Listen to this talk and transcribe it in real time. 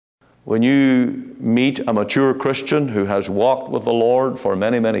When you meet a mature Christian who has walked with the Lord for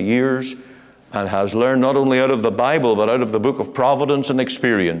many, many years and has learned not only out of the Bible but out of the book of providence and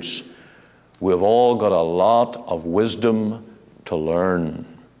experience, we've all got a lot of wisdom to learn.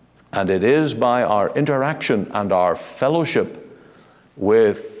 And it is by our interaction and our fellowship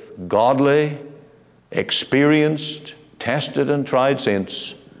with godly, experienced, tested and tried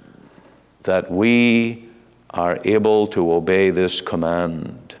saints that we are able to obey this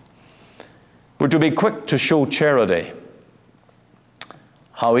command. We're to be quick to show charity.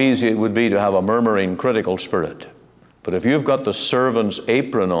 How easy it would be to have a murmuring, critical spirit. But if you've got the servant's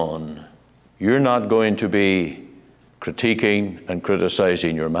apron on, you're not going to be critiquing and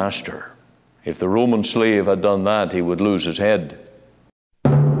criticizing your master. If the Roman slave had done that, he would lose his head.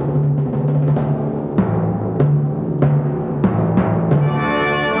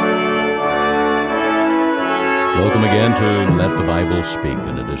 Welcome again to Let the Bible Speak,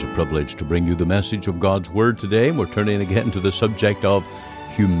 and it is a privilege to bring you the message of God's Word today. We're turning again to the subject of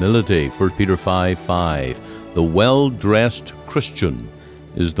humility. 1 Peter 5:5. The well-dressed Christian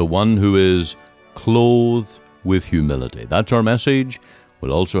is the one who is clothed with humility. That's our message.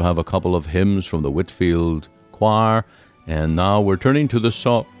 We'll also have a couple of hymns from the Whitfield Choir. And now we're turning to the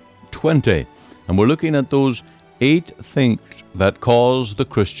Psalm 20, and we're looking at those 8 things that cause the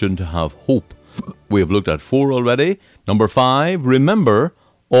Christian to have hope. We have looked at 4 already. Number 5, remember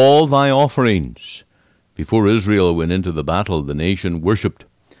all thy offerings. Before Israel went into the battle, the nation worshipped.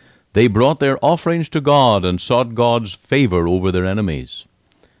 They brought their offerings to God and sought God's favor over their enemies.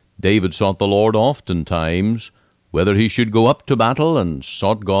 David sought the Lord oftentimes, whether he should go up to battle, and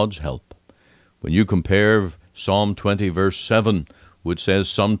sought God's help. When you compare Psalm 20, verse 7, which says,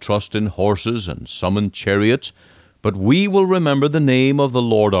 some trust in horses and some in chariots, but we will remember the name of the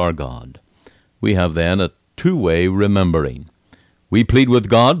Lord our God. We have then a two-way remembering. We plead with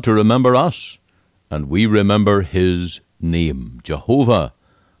God to remember us, and we remember His name, Jehovah,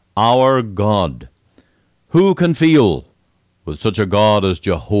 our God. Who can feel with such a God as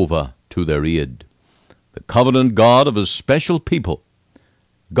Jehovah to their aid? The covenant God of His special people.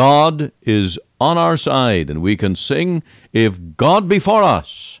 God is on our side, and we can sing, if God be for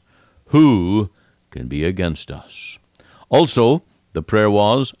us, who can be against us? Also, the prayer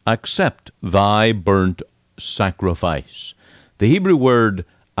was, accept thy burnt sacrifice. The Hebrew word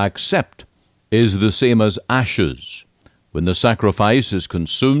accept is the same as ashes. When the sacrifice is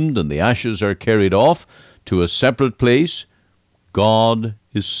consumed and the ashes are carried off to a separate place, God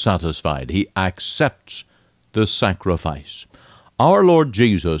is satisfied. He accepts the sacrifice. Our Lord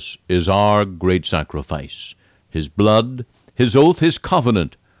Jesus is our great sacrifice. His blood, His oath, His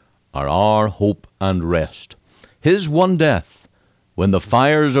covenant are our hope and rest. His one death, when the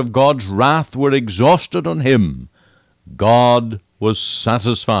fires of God's wrath were exhausted on Him, God was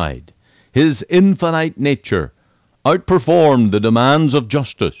satisfied. His infinite nature outperformed the demands of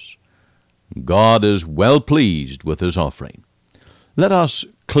justice. God is well pleased with His offering. Let us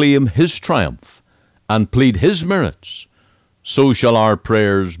claim His triumph and plead His merits. So shall our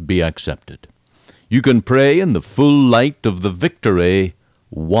prayers be accepted. You can pray in the full light of the victory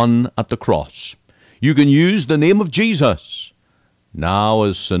won at the cross. You can use the name of Jesus now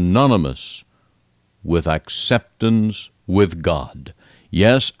as synonymous with acceptance with God.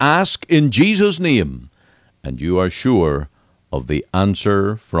 Yes, ask in Jesus' name, and you are sure of the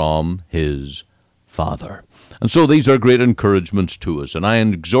answer from His Father. And so these are great encouragements to us, and I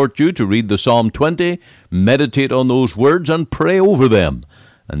exhort you to read the Psalm 20, meditate on those words, and pray over them,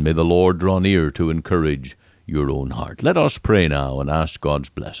 and may the Lord draw near to encourage your own heart. Let us pray now and ask God's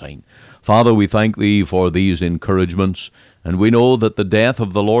blessing. Father, we thank Thee for these encouragements, and we know that the death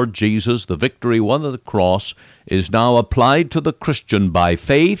of the Lord Jesus, the victory won at the cross, is now applied to the Christian by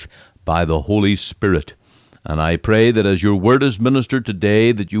faith, by the Holy Spirit. And I pray that as your word is ministered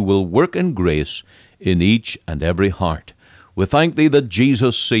today, that you will work in grace in each and every heart. We thank Thee that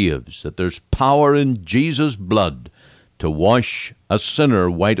Jesus saves, that there's power in Jesus' blood to wash a sinner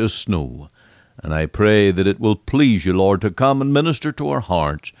white as snow. And I pray that it will please you, Lord, to come and minister to our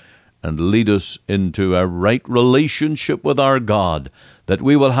hearts and lead us into a right relationship with our God, that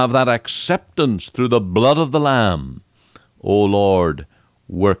we will have that acceptance through the blood of the Lamb. O Lord,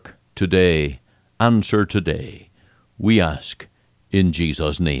 work today, answer today. We ask in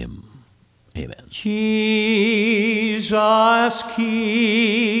Jesus' name. Amen. Jesus,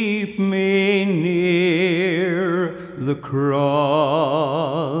 keep me near the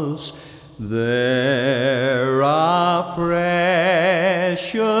cross. There a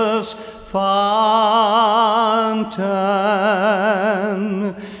precious fountain,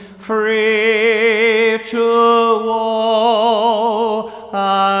 free to all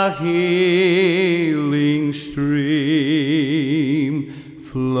a healing stream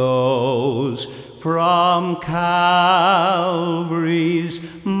flows from Calvary's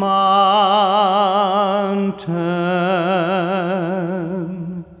mountain.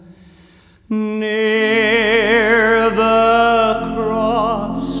 Near the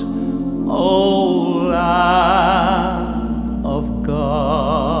cross, O Lamb of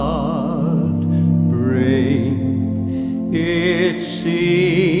God, bring its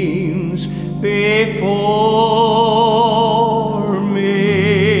scenes before me.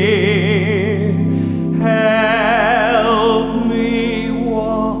 Help me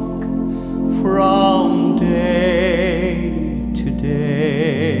walk from day to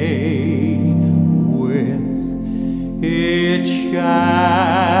day with its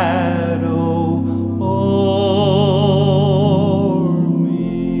shadow o'er me.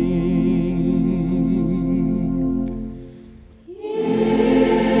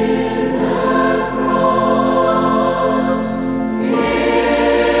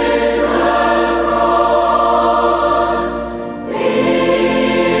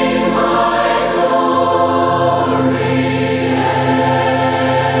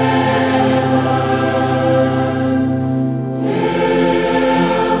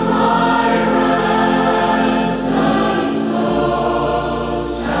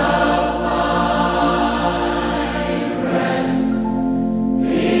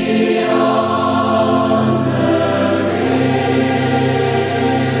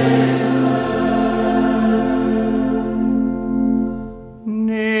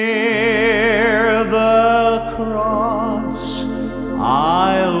 Near the cross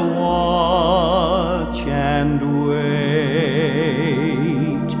I'll watch and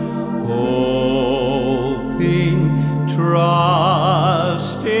wait, hoping,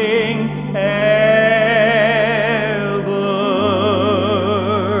 trusting ever,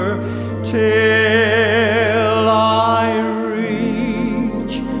 till I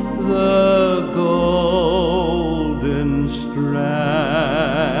reach the golden strand,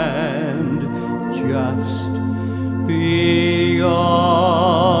 just beyond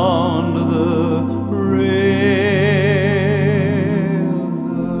the river.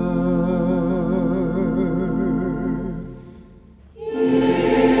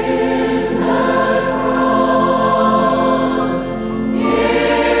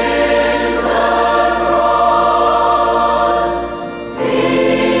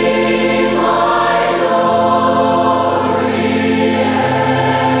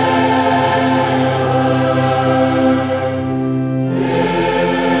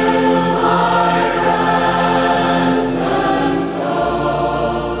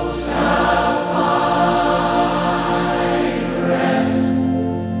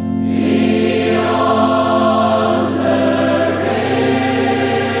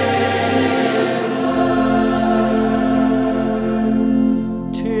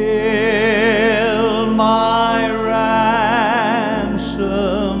 Till my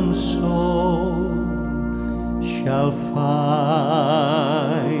ransomed soul shall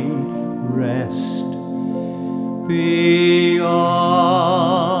find rest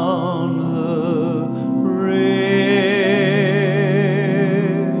beyond the river.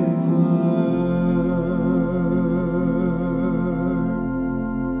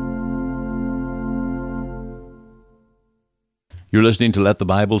 You're listening to Let the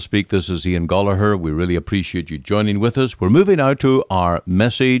Bible Speak. This is Ian Gollaher. We really appreciate you joining with us. We're moving now to our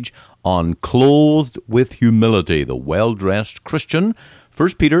message on clothed with humility, the well-dressed Christian.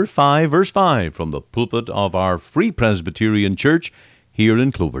 1 Peter 5, verse 5, from the pulpit of our Free Presbyterian Church here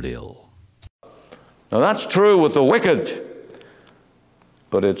in Cloverdale. Now that's true with the wicked,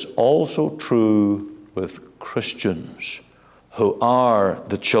 but it's also true with Christians who are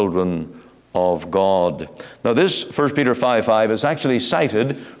the children of God. Now this 1 Peter 5:5 is actually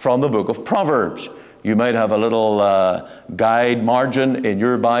cited from the book of Proverbs. You might have a little guide margin in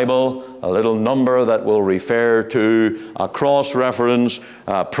your Bible, a little number that will refer to a cross-reference,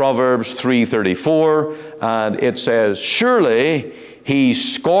 Proverbs 3:34, and it says, "Surely he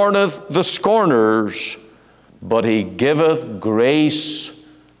scorneth the scorners, but he giveth grace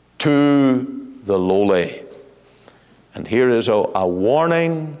to the lowly." And here is a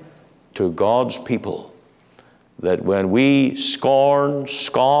warning to God's people that when we scorn,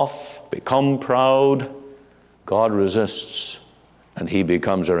 scoff, become proud, God resists and he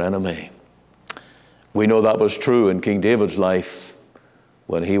becomes our enemy. We know that was true in King David's life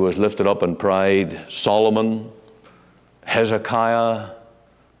when he was lifted up in pride. Solomon, Hezekiah,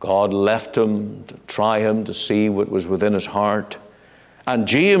 God left him to try him to see what was within his heart. And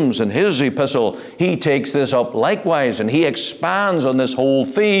James, in his epistle, he takes this up likewise, and he expands on this whole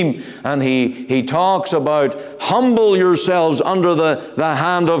theme, and he talks about humble yourselves under the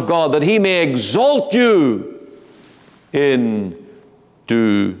hand of God, that he may exalt you in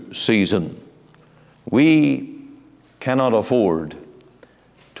due season. We cannot afford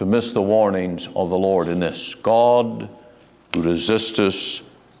to miss the warnings of the Lord in this. God who resisteth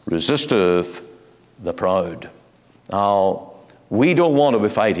the proud. Now, we don't want to be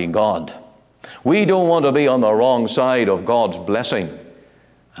fighting God. We don't want to be on the wrong side of God's blessing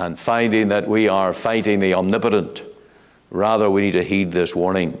and finding that we are fighting the omnipotent. Rather, we need to heed this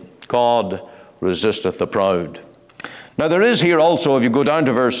warning. God resisteth the proud. Now, there is here also, if you go down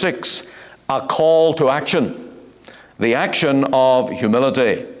to verse 6, a call to action. The action of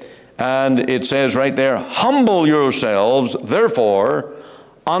humility. And it says right there, humble yourselves, therefore,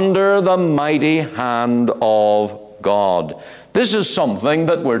 under the mighty hand of God. This is something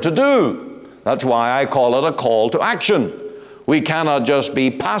that we're to do. That's why I call it a call to action. We cannot just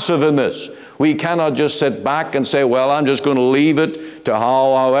be passive in this. We cannot just sit back and say, well, I'm just going to leave it to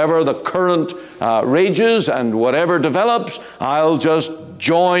however the current rages and whatever develops, I'll just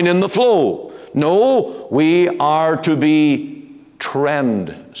join in the flow. No, we are to be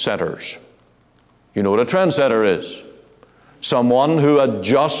trend setters. You know what a trendsetter is? Someone who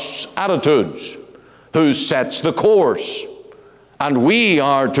adjusts attitudes, who sets the course. And we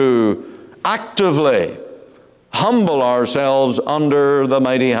are to actively humble ourselves under the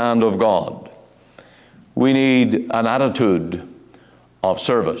mighty hand of God. We need an attitude of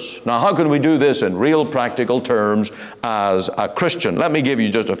service. Now, how can we do this in real practical terms as a Christian? Let me give you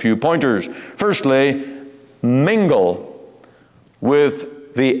just a few pointers. Firstly, mingle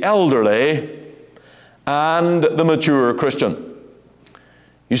with the elderly and the mature Christian.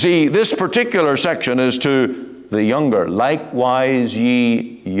 You see, this particular section is to the younger. Likewise,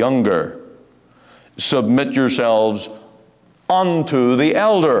 ye younger, submit yourselves unto the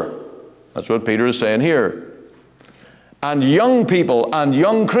elder. That's what Peter is saying here. And young people and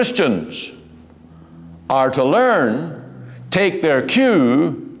young Christians are to learn, take their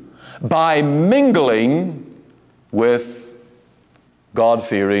cue by mingling with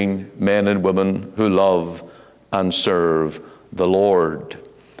God-fearing men and women who love and serve the Lord.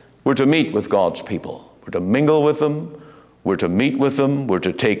 We're to meet with God's people. We're to mingle with them. We're to meet with them. We're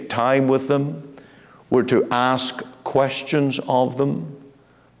to take time with them. We're to ask questions of them.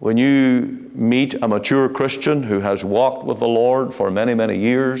 When you meet a mature Christian who has walked with the Lord for many, many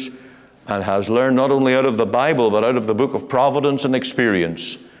years and has learned not only out of the Bible but out of the book of providence and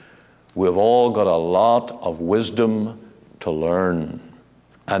experience, we've all got a lot of wisdom to learn.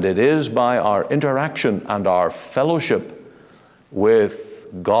 And it is by our interaction and our fellowship with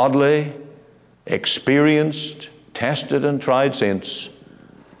godly, experienced, tested and tried saints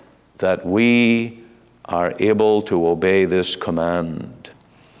that we are able to obey this command.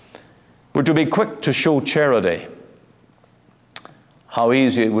 We're to be quick to show charity. How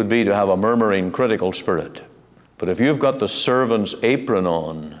easy it would be to have a murmuring, critical spirit. But if you've got the servant's apron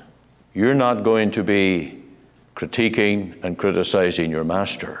on, you're not going to be critiquing and criticizing your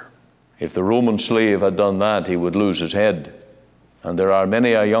master. If the Roman slave had done that, he would lose his head. And there are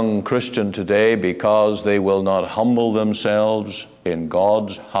many a young Christian today, because they will not humble themselves in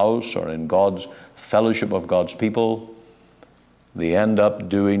God's house or in God's fellowship of God's people, they end up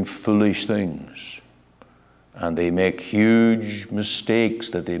doing foolish things. And they make huge mistakes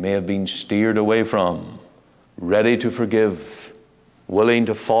that they may have been steered away from, ready to forgive, willing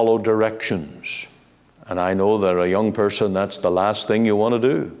to follow directions. And I know that a young person, that's the last thing you want to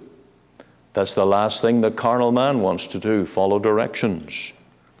do. That's the last thing the carnal man wants to do, follow directions.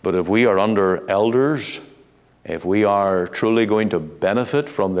 But if we are under elders, if we are truly going to benefit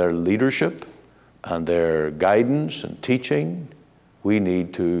from their leadership and their guidance and teaching, we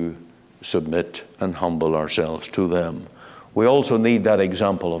need to submit and humble ourselves to them. We also need that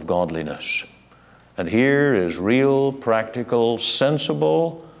example of godliness. And here is real, practical,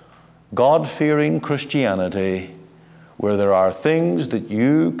 sensible, God-fearing Christianity, where there are things that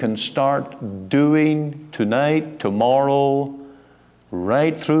you can start doing tonight, tomorrow,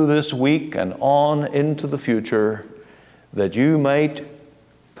 right through this week and on into the future, that you might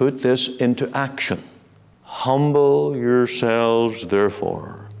put this into action. Humble yourselves,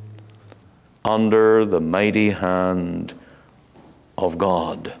 therefore, under the mighty hand of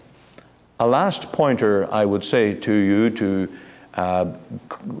God. A last pointer I would say to you to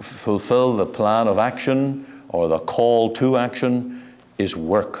fulfill the plan of action or the call to action is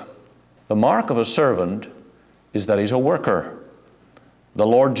work. The mark of a servant is that he's a worker. The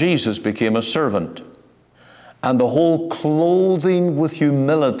Lord Jesus became a servant. And the whole clothing with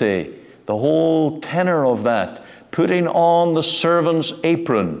humility, the whole tenor of that, putting on the servant's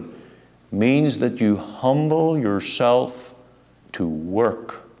apron, means that you humble yourself to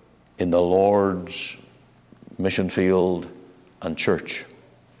work in the Lord's mission field and church.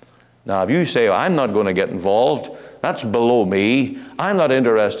 Now, if you say, I'm not going to get involved, that's below me, I'm not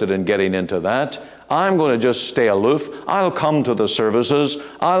interested in getting into that, I'm going to just stay aloof, I'll come to the services,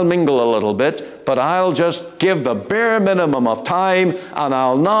 I'll mingle a little bit, but I'll just give the bare minimum of time and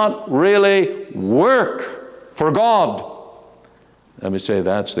I'll not really work for God. Let me say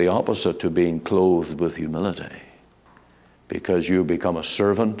that's the opposite to being clothed with humility, because you become a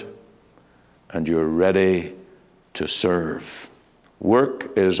servant and you're ready to serve.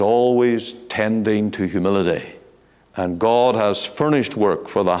 Work is always tending to humility, and God has furnished work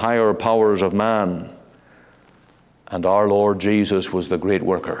for the higher powers of man, and our Lord Jesus was the great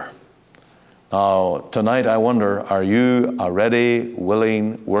worker. Now, tonight I wonder, are you a ready,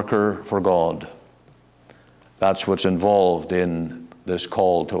 willing worker for God? That's what's involved in this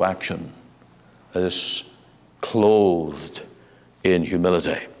call to action, this clothed in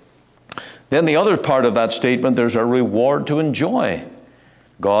humility. Then the other part of that statement, there's a reward to enjoy.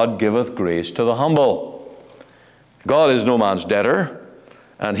 God giveth grace to the humble. God is no man's debtor,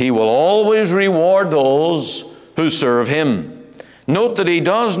 and He will always reward those who serve Him. Note that He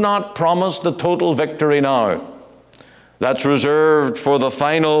does not promise the total victory now. That's reserved for the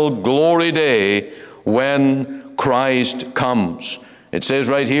final glory day when Christ comes. It says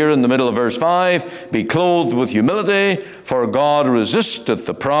right here in the middle of verse 5, be clothed with humility, for God resisteth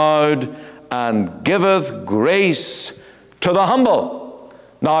the proud, and giveth grace to the humble.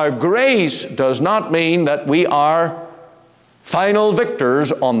 Now, grace does not mean that we are final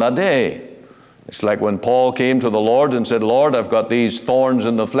victors on that day. It's like when Paul came to the Lord and said, Lord, I've got these thorns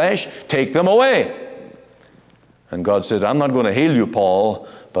in the flesh, take them away. And God said, I'm not going to heal you, Paul,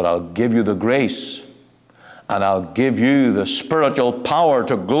 but I'll give you the grace. And I'll give you the spiritual power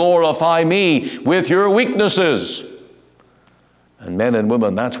to glorify me with your weaknesses. And men and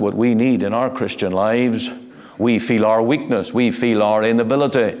women, that's what we need in our Christian lives. We feel our weakness. We feel our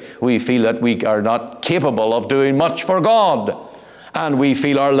inability. We feel that we are not capable of doing much for God. And we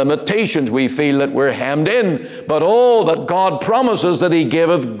feel our limitations. We feel that we're hemmed in. But oh, that God promises that He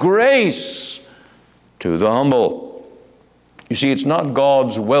giveth grace to the humble. You see, it's not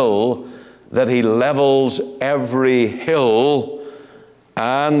God's will that He levels every hill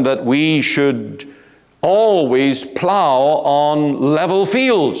and that we should always plow on level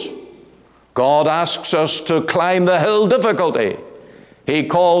fields. God asks us to climb the hill difficulty. He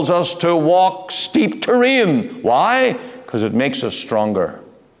calls us to walk steep terrain. Why? Because it makes us stronger.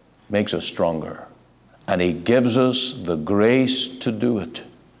 Makes us stronger. And He gives us the grace to do it,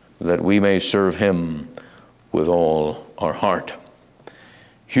 that we may serve Him with all our heart.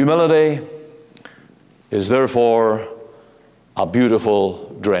 Humility is therefore a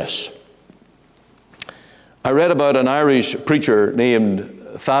beautiful dress. I read about an Irish preacher named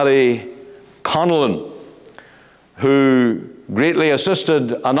Thady Connellan, who greatly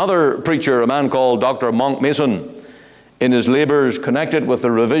assisted another preacher, a man called Dr. Monk Mason, in his labors connected with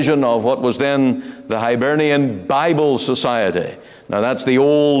the revision of what was then the Hibernian Bible Society. Now, that's the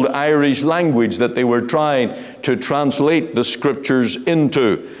old Irish language that they were trying to translate the Scriptures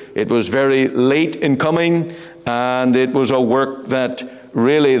into. It was very late in coming, and it was a work that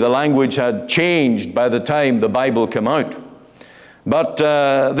really the language had changed by the time the Bible came out. But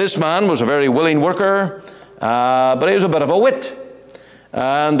this man was a very willing worker, but he was a bit of a wit.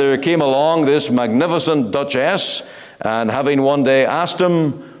 And there came along this magnificent Duchess, and having one day asked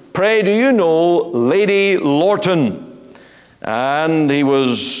him, pray, do you know Lady Lorton? And he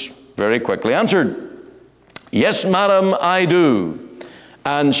was very quickly answered, yes, madam, I do.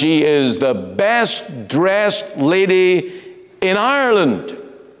 And she is the best dressed lady in Ireland.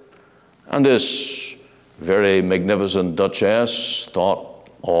 And this very magnificent Duchess thought,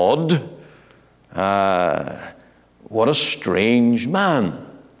 odd, what a strange man.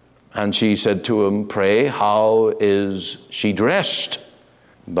 And she said to him, pray, how is she dressed?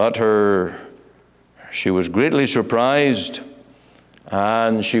 But she was greatly surprised,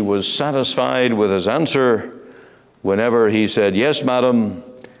 and she was satisfied with his answer whenever he said, yes, madam,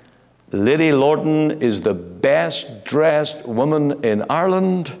 Lady Lorton is the best dressed woman in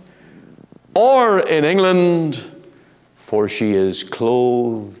Ireland or in England, for she is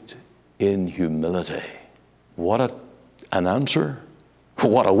clothed in humility. What an answer.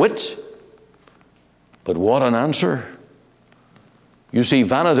 What a wit. But what an answer. You see,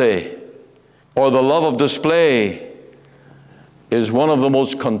 vanity or the love of display is one of the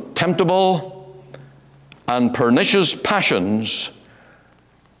most contemptible and pernicious passions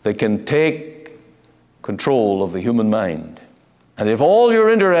that can take control of the human mind. And if all you're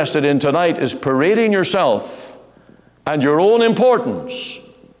interested in tonight is parading yourself and your own importance,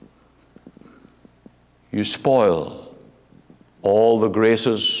 you spoil all the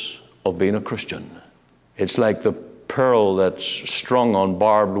graces of being a Christian. It's like the pearl that's strung on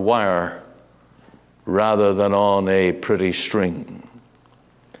barbed wire rather than on a pretty string.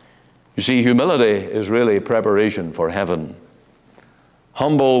 You see, humility is really preparation for heaven.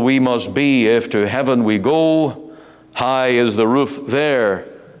 Humble we must be if to heaven we go. High is the roof there,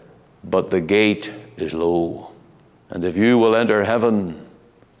 but the gate is low. And if you will enter heaven,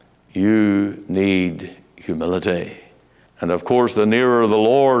 you need humility. And of course, the nearer the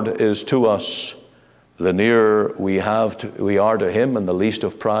Lord is to us, the nearer we are to Him, and the least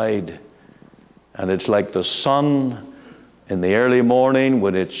of pride. And it's like the sun in the early morning,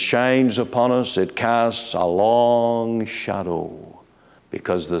 when it shines upon us, it casts a long shadow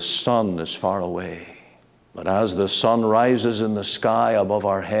because the sun is far away. But as the sun rises in the sky above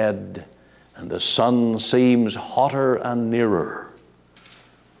our head, and the sun seems hotter and nearer,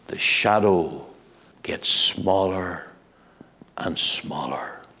 the shadow gets smaller and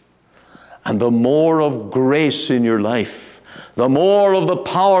smaller. And the more of grace in your life, the more of the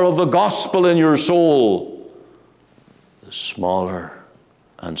power of the gospel in your soul, the smaller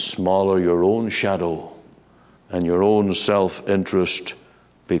and smaller your own shadow and your own self-interest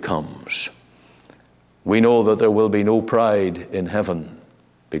becomes. We know that there will be no pride in heaven,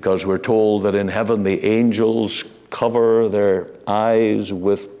 because we're told that in heaven the angels cover their eyes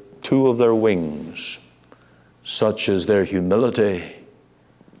with two of their wings. Such is their humility,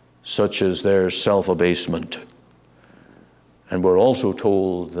 such is their self-abasement. And we're also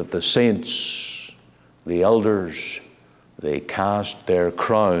told that the saints, the elders, they cast their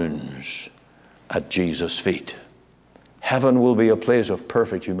crowns at Jesus' feet. Heaven will be a place of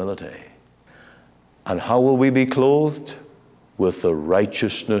perfect humility. And how will we be clothed? With the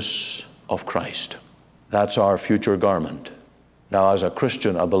righteousness of Christ. That's our future garment. Now, as a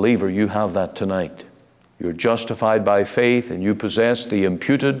Christian, a believer, you have that tonight. You're justified by faith, and you possess the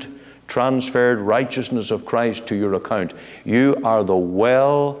imputed, transferred righteousness of Christ to your account. You are the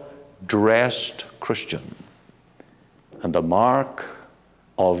well-dressed Christian. And the mark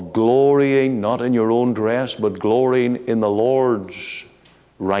of glorying, not in your own dress, but glorying in the Lord's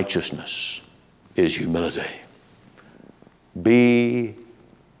righteousness, is humility. Be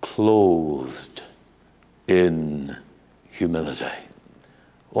clothed in humility.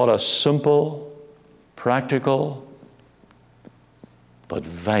 What a simple, practical, but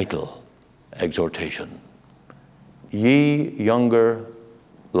vital exhortation. Ye younger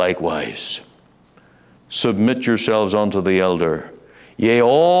likewise, submit yourselves unto the elder. Yea,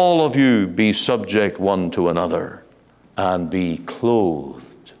 all of you be subject one to another, and be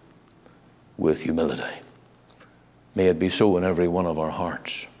clothed with humility. May it be so in every one of our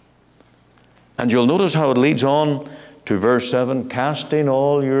hearts. And you'll notice how it leads on to verse 7, casting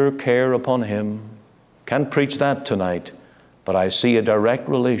all your care upon Him. Can't preach that tonight, but I see a direct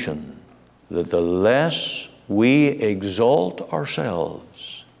relation that the less we exalt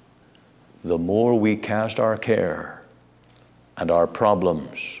ourselves, the more we cast our care and our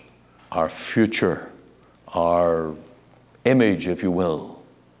problems, our future, our image, if you will,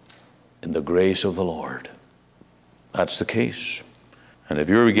 in the grace of the Lord. That's the case. And if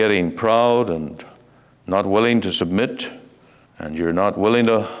you're getting proud and not willing to submit, and you're not willing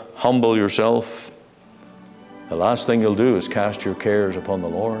to humble yourself, the last thing you'll do is cast your cares upon the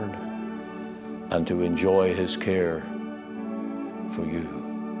Lord and to enjoy His care for you.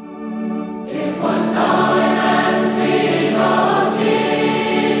 It was done at the feet of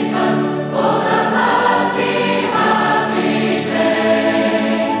Jesus, oh, the happy, happy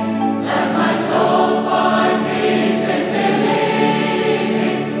day. Let my soul find peace in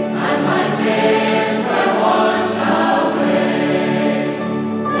believing, and my sins were washed away.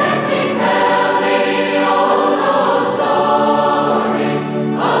 Let me tell thee, oh, the story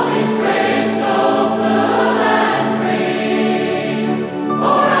of His grace so full and free.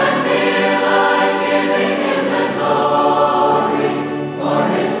 For I feel like giving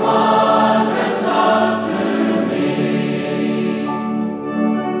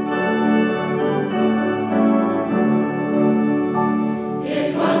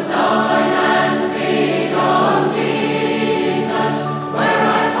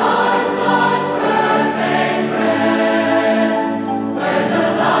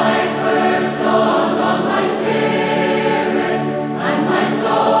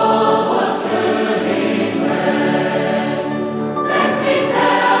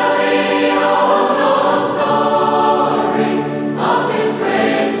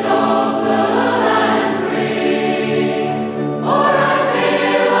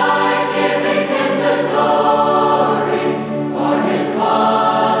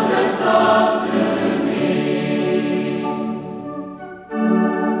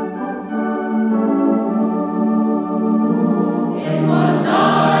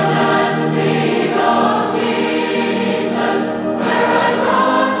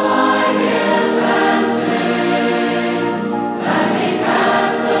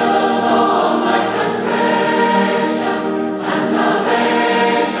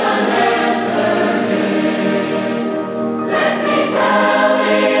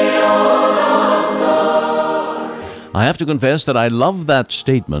to confess that I love that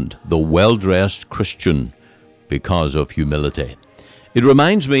statement, the well-dressed Christian, because of humility. It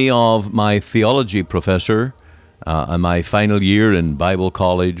reminds me of my theology professor in my final year in Bible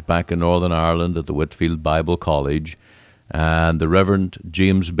College back in Northern Ireland at the Whitfield Bible College, and the Reverend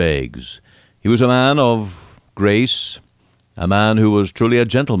James Beggs. He was a man of grace, a man who was truly a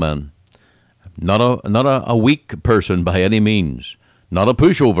gentleman, not a weak person by any means, not a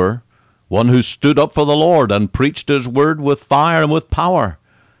pushover, one who stood up for the Lord and preached His word with fire and with power.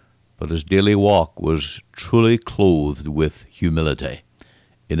 But his daily walk was truly clothed with humility.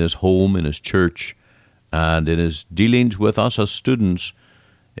 In his home, in his church, and in his dealings with us as students,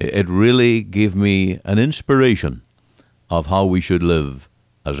 it really gave me an inspiration of how we should live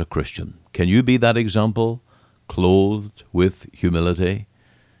as a Christian. Can you be that example, clothed with humility?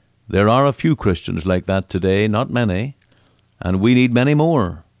 There are a few Christians like that today, not many, and we need many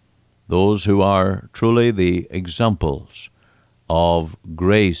more. Those who are truly the examples of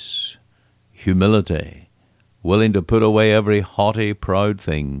grace, humility, willing to put away every haughty, proud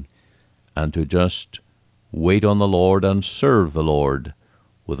thing, and to just wait on the Lord and serve the Lord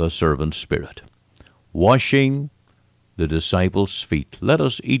with a servant spirit. Washing the disciples' feet. Let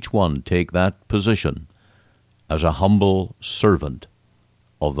us each one take that position as a humble servant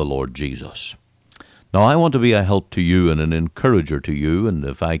of the Lord Jesus. Now, I want to be a help to you and an encourager to you, and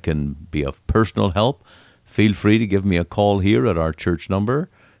if I can be of personal help, feel free to give me a call here at our church number.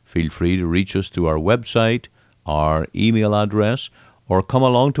 Feel free to reach us through our website, our email address, or come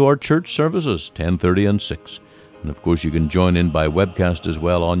along to our church services, 10:30 and 6. And of course, you can join in by webcast as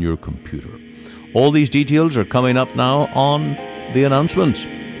well on your computer. All these details are coming up now on the announcements.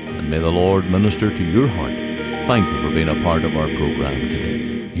 And may the Lord minister to your heart. Thank you for being a part of our program today.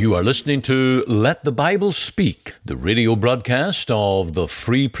 You are listening to Let the Bible Speak, the radio broadcast of the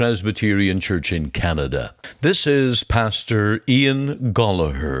Free Presbyterian Church in Canada. This is Pastor Ian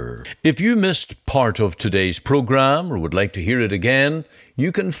Gollaher. If you missed part of today's program or would like to hear it again,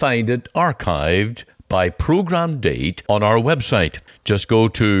 you can find it archived by program date on our website. Just go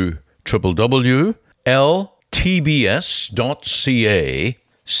to www.ltbs.ca,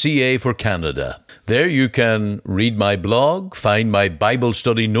 CA for Canada. There you can read my blog, find my Bible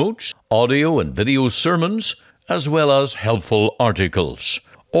study notes, audio and video sermons, as well as helpful articles.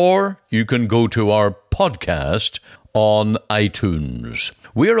 Or you can go to our podcast on iTunes.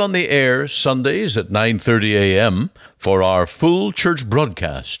 We're on the air Sundays at 9:30 a.m. for our full church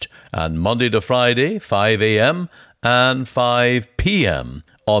broadcast, and Monday to Friday, 5 a.m. and 5 p.m.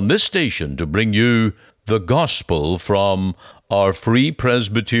 on this station to bring you the gospel from our Free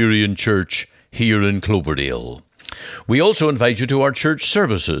Presbyterian Church here in Cloverdale. We also invite you to our church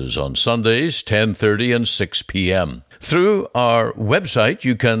services on Sundays, 10:30 and 6 p.m. Through our website,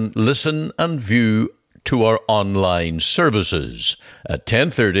 you can listen and view to our online services at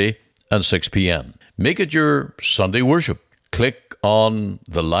 10:30 and 6 p.m. Make it your Sunday worship. Click on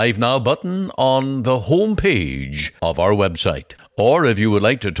the Live Now button on the home page of our website. Or if you would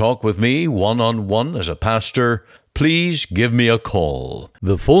like to talk with me one-on-one as a pastor, please give me a call.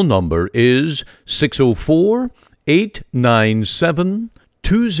 The phone number is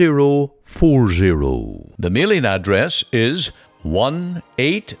 604-897-2040. The mailing address is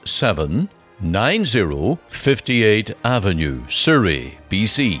 18790 58th Avenue, Surrey,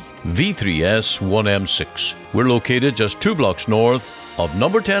 BC, V3S1M6. We're located just 2 blocks north of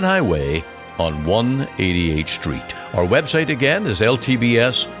number 10 Highway on 188th Street. Our website again is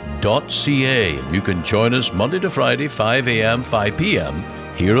ltbs.ca, and you can join us Monday to Friday, 5 a.m., 5 p.m.,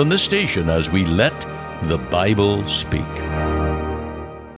 here on the station as we let the Bible speak.